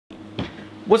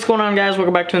What's going on, guys?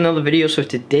 Welcome back to another video. So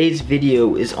today's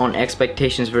video is on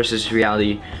expectations versus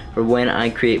reality for when I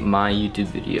create my YouTube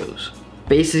videos.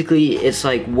 Basically, it's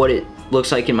like what it looks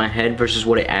like in my head versus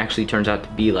what it actually turns out to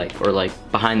be like, or like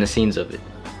behind the scenes of it.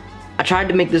 I tried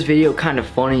to make this video kind of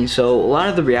funny, so a lot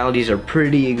of the realities are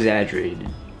pretty exaggerated,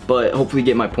 but hopefully you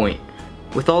get my point.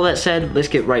 With all that said, let's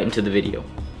get right into the video.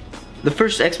 The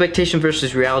first expectation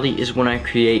versus reality is when I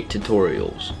create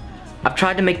tutorials. I've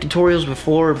tried to make tutorials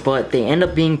before, but they end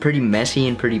up being pretty messy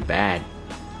and pretty bad.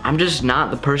 I'm just not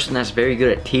the person that's very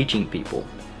good at teaching people.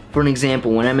 For an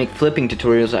example, when I make flipping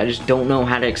tutorials, I just don't know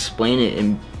how to explain it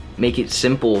and make it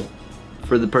simple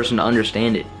for the person to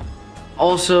understand it.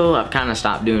 Also, I've kind of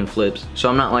stopped doing flips, so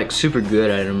I'm not like super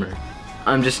good at them, or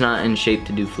I'm just not in shape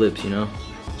to do flips, you know?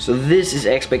 So this is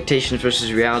expectations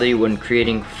versus reality when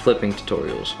creating flipping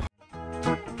tutorials.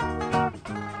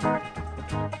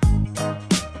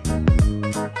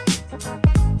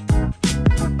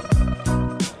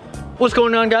 What's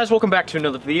going on, guys? Welcome back to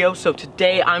another video. So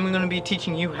today I'm going to be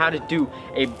teaching you how to do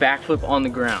a backflip on the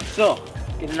ground. So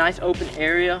get a nice open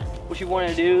area. What you want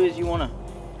to do is you want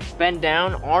to bend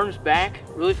down, arms back,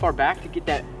 really far back to get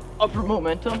that upper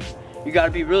momentum. You got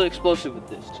to be really explosive with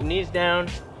this. So knees down,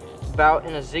 about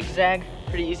in a zigzag,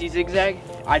 pretty easy zigzag.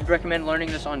 I'd recommend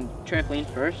learning this on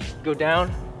trampoline first. Go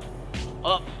down,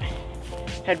 up,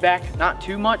 head back, not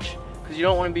too much, because you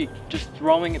don't want to be just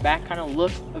throwing it back. Kind of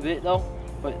look a bit though.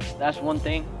 But that's one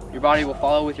thing your body will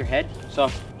follow with your head. So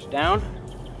just down,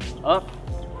 up,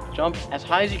 jump as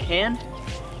high as you can,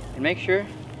 and make sure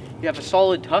you have a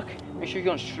solid tuck. Make sure you're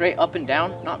going straight up and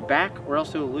down, not back, or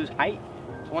else it will lose height.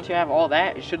 So once you have all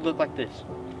that, it should look like this.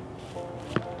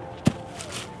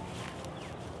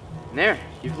 And there,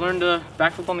 you've learned a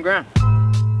backflip on the ground.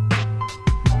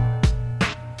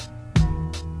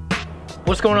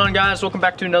 What's going on, guys? Welcome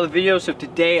back to another video. So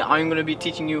today I'm going to be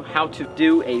teaching you how to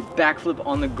do a backflip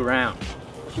on the ground.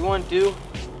 What you want to do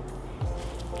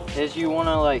is you want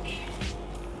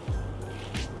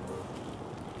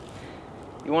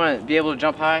to be able to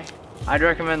jump high. I'd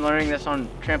recommend learning this on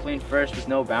trampoline first with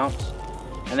no bounce,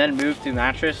 and then move through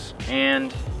mattress,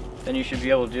 and then you should be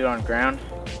able to do it on ground.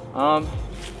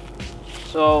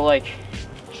 So like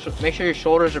make sure your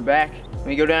shoulders are back.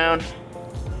 When you go down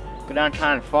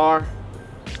kind of far.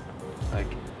 Like,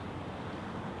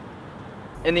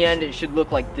 in the end, it should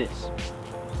look like this.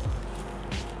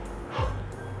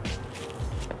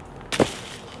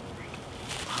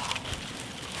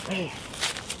 Hey.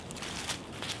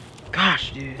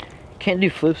 Gosh, dude. Can't do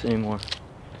flips anymore.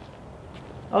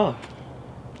 Oh.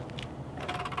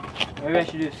 Maybe I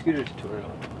should do a scooter tutorial.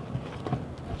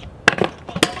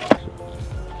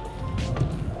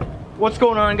 What's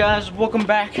going on, guys? Welcome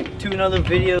back to another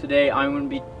video. Today I'm going to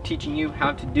be teaching you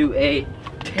how to do a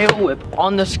tail whip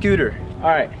on the scooter.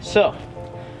 Alright, so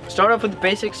start off with the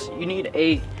basics. You need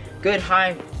a good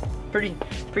high, pretty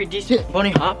decent bunny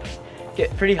hop.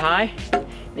 Get pretty high. Then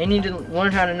you need to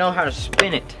learn how to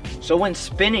spin it. So when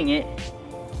spinning it,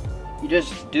 you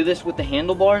just do this with the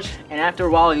handlebars, and after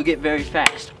a while you'll get very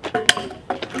fast.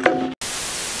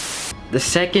 The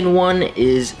second one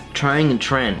is trying a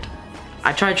trend.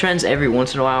 I try trends every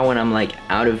once in a while when I'm like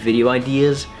out of video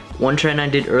ideas. One trend I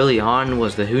did early on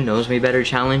was the Who Knows Me Better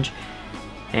challenge,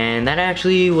 and that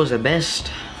actually was the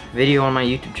best video on my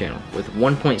YouTube channel with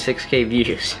 1.6k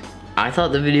views. I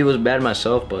thought the video was bad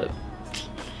myself, but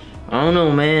I don't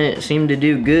know, man, it seemed to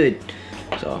do good.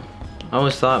 So I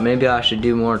always thought maybe I should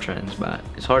do more trends, but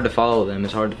it's hard to follow them,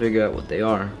 it's hard to figure out what they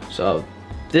are. So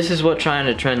this is what trying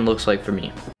a trend looks like for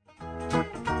me.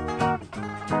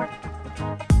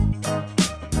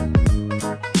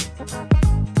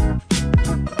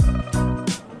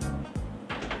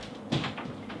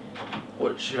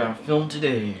 What should I film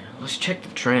today? Let's check the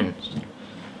trends.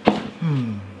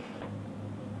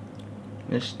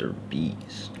 Mr.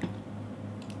 Beast.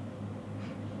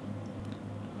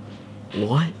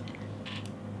 What?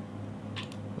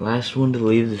 Last one to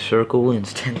leave the circle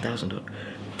wins $10,000.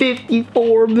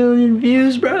 54 million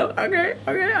views, bro. Okay,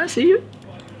 I see you.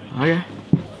 Okay.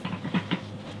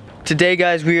 Today,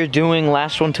 guys, we are doing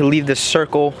last one to leave the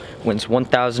circle wins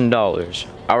 $1,000.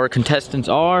 Our contestants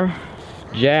are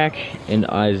Jack and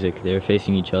Isaac. They're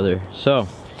facing each other. So,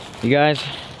 you guys,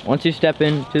 once you step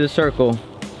into the circle,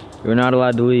 you're not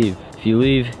allowed to leave. If you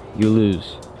leave, you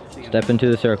lose. Step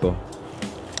into the circle.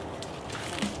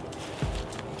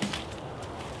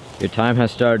 Your time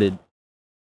has started.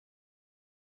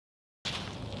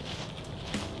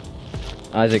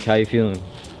 Isaac, how you feeling?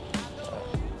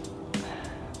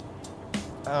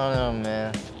 I don't know,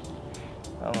 man.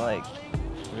 I'm like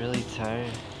really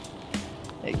tired.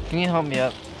 Hey, can you help me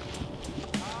up?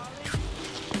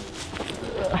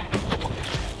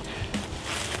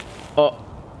 Oh.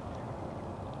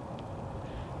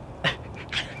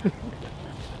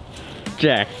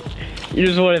 Jack, you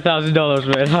just won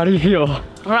 $1,000, man. How do you feel?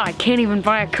 Well, I can't even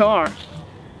buy a car.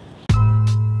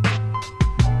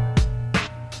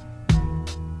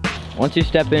 Once you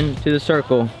step into the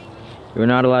circle, you're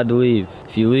not allowed to leave.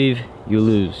 If you leave, you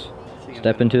lose.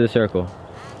 Step into the circle.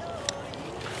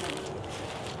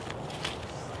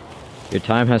 Your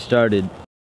time has started.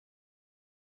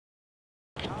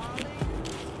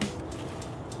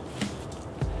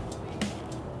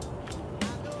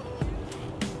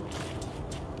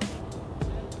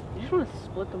 You just want to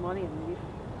split the money and leave?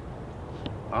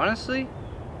 Honestly?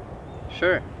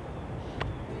 Sure.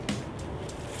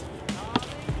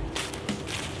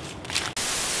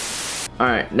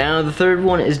 Alright, now the third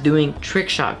one is doing trick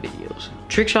shot videos.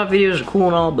 Trick shot videos are cool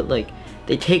and all, but like,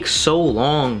 they take so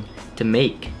long to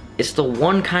make. It's the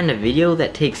one kind of video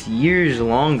that takes years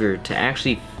longer to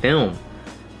actually film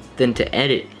than to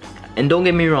edit. And don't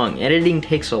get me wrong, editing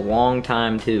takes a long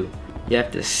time too. You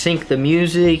have to sync the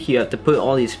music, you have to put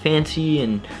all these fancy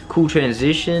and cool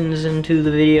transitions into the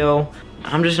video.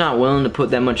 I'm just not willing to put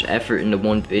that much effort into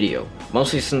one video.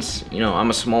 Mostly since, you know,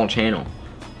 I'm a small channel.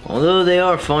 Although they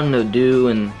are fun to do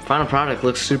and final product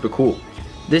looks super cool.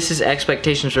 This is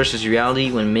expectations versus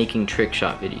reality when making trick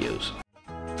shot videos.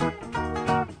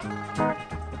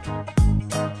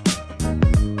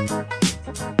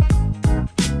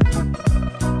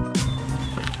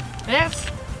 This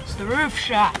is the roof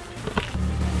shot.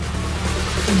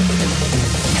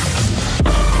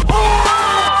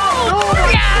 Oh!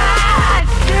 Yes!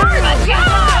 Let's go!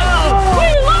 We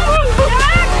love you,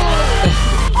 Jack!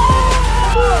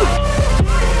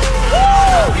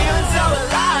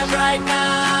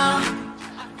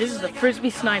 This is the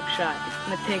frisbee snipe shot.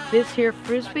 I'm gonna take this here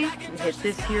frisbee and hit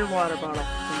this here water bottle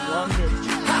from a long distance.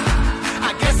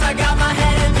 I guess I got my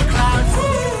head in the clouds.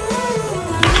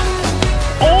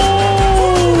 Oh!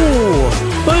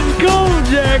 Let's go,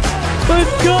 Jack!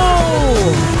 Let's go!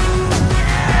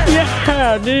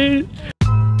 Yeah, dude!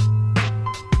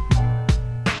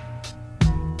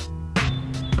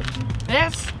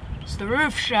 This is the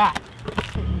roof shot.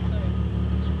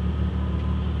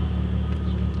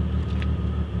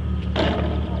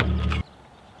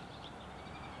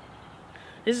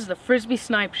 This is the frisbee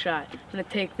snipe shot. I'm gonna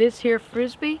take this here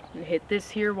frisbee and hit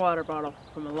this here water bottle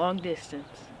from a long distance.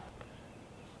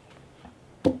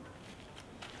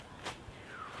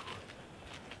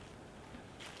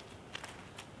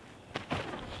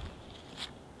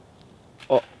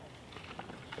 Oh,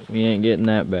 we ain't getting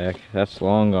that back. That's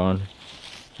long gone.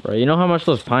 Bro, you know how much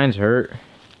those pines hurt?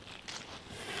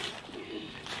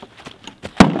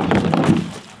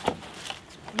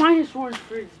 -1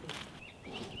 frisbee.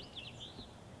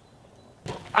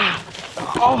 Ah!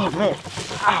 Oh man!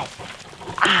 Ow!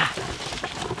 Ah!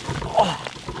 Oh!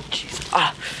 Jeez!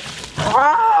 Ah!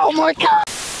 Oh my God!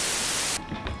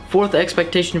 Fourth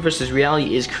expectation versus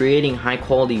reality is creating high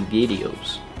quality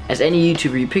videos. As any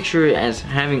YouTuber, you picture it as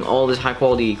having all this high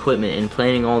quality equipment and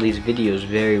planning all these videos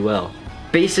very well.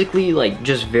 Basically, like,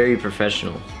 just very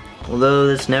professional. Although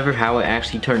that's never how it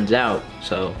actually turns out,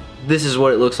 so this is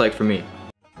what it looks like for me.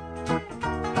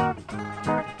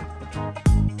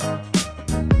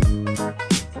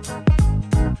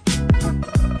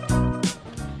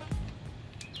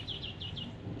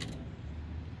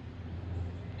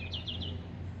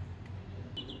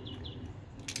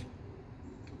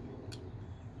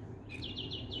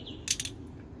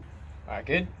 Alright,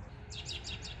 good.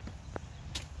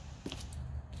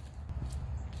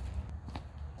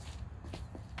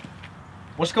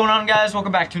 What's going on, guys?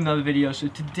 Welcome back to another video. So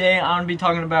today I'm going to be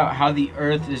talking about how the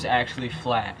earth is actually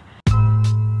flat.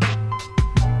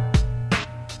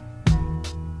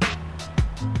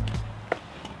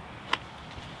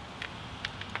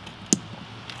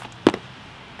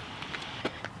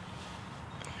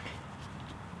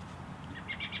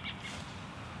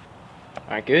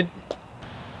 Alright, good.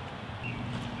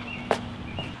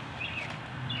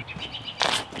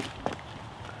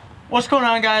 What's going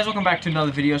on, guys? Welcome back to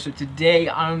another video. So today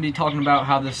I'm going to be talking about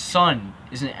how the sun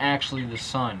isn't actually the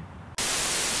sun.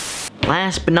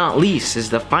 Last but not least is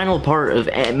the final part of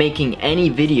making any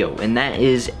video, and that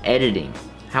is editing.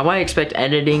 How I expect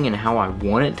editing and how I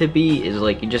want it to be is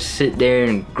like you just sit there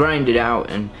and grind it out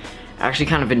and actually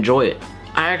kind of enjoy it.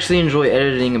 I actually enjoy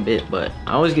editing a bit, but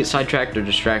I always get sidetracked or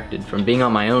distracted from being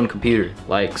on my own computer.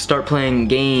 Like start playing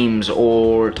games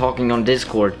or talking on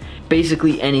Discord.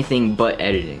 Basically anything but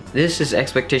editing. This is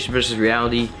expectation versus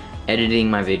reality, editing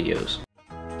my videos.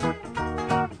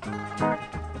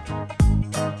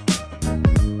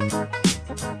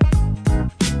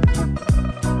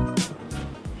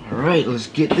 Alright, let's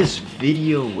get this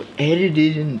video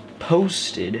edited and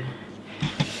posted.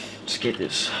 Let's get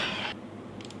this.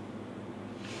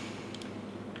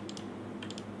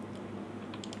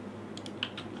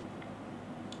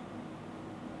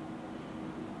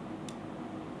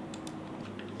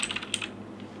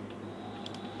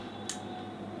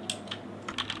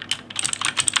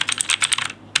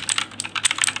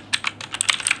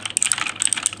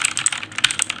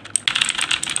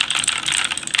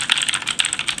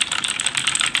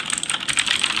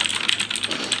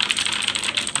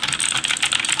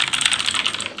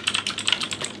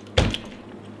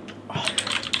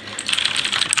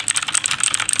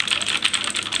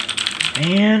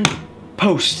 And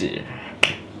posted.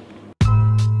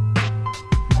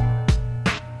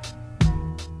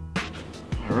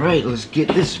 Alright, let's get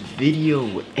this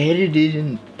video edited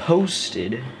and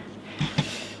posted.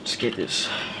 Let's get this.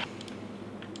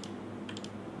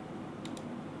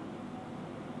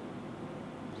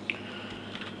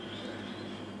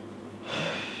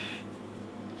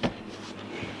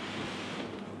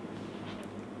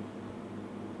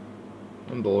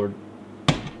 I'm bored.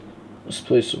 Let's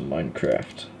play some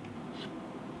Minecraft.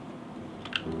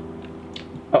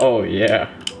 Oh yeah.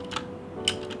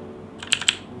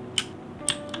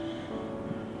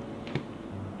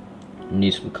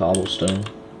 Need some cobblestone.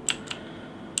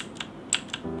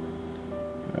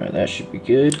 Alright, that should be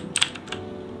good.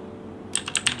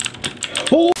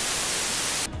 Oh!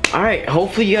 Alright,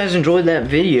 hopefully you guys enjoyed that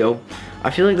video. I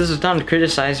feel like this is time to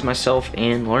criticize myself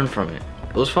and learn from it.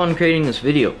 It was fun creating this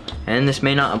video, and this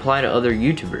may not apply to other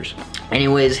YouTubers.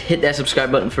 Anyways, hit that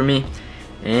subscribe button for me,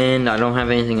 and I don't have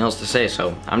anything else to say,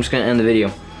 so I'm just gonna end the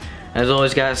video. As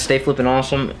always, guys, stay flippin'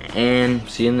 awesome, and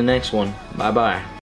see you in the next one. Bye-bye.